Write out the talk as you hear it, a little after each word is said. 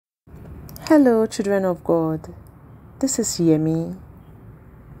Hello, children of God. This is Yemi.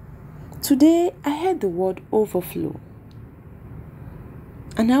 Today, I heard the word overflow.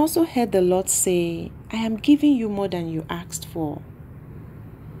 And I also heard the Lord say, I am giving you more than you asked for.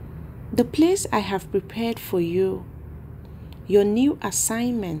 The place I have prepared for you, your new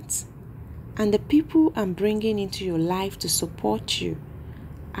assignments, and the people I'm bringing into your life to support you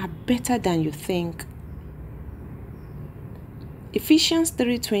are better than you think. Ephesians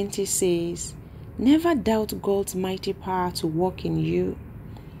 3:20 says, never doubt God's mighty power to work in you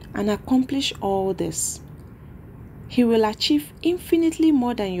and accomplish all this. He will achieve infinitely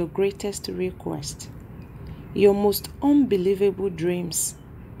more than your greatest request, your most unbelievable dreams,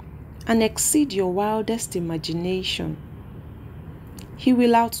 and exceed your wildest imagination. He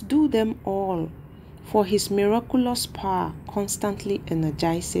will outdo them all, for His miraculous power constantly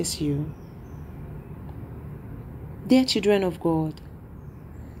energizes you. Dear children of God,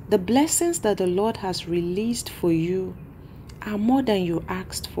 the blessings that the Lord has released for you are more than you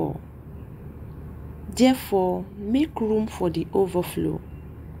asked for. Therefore, make room for the overflow.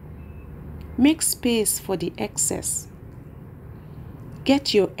 Make space for the excess.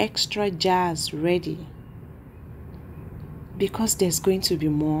 Get your extra jars ready, because there's going to be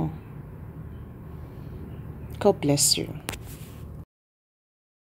more. God bless you.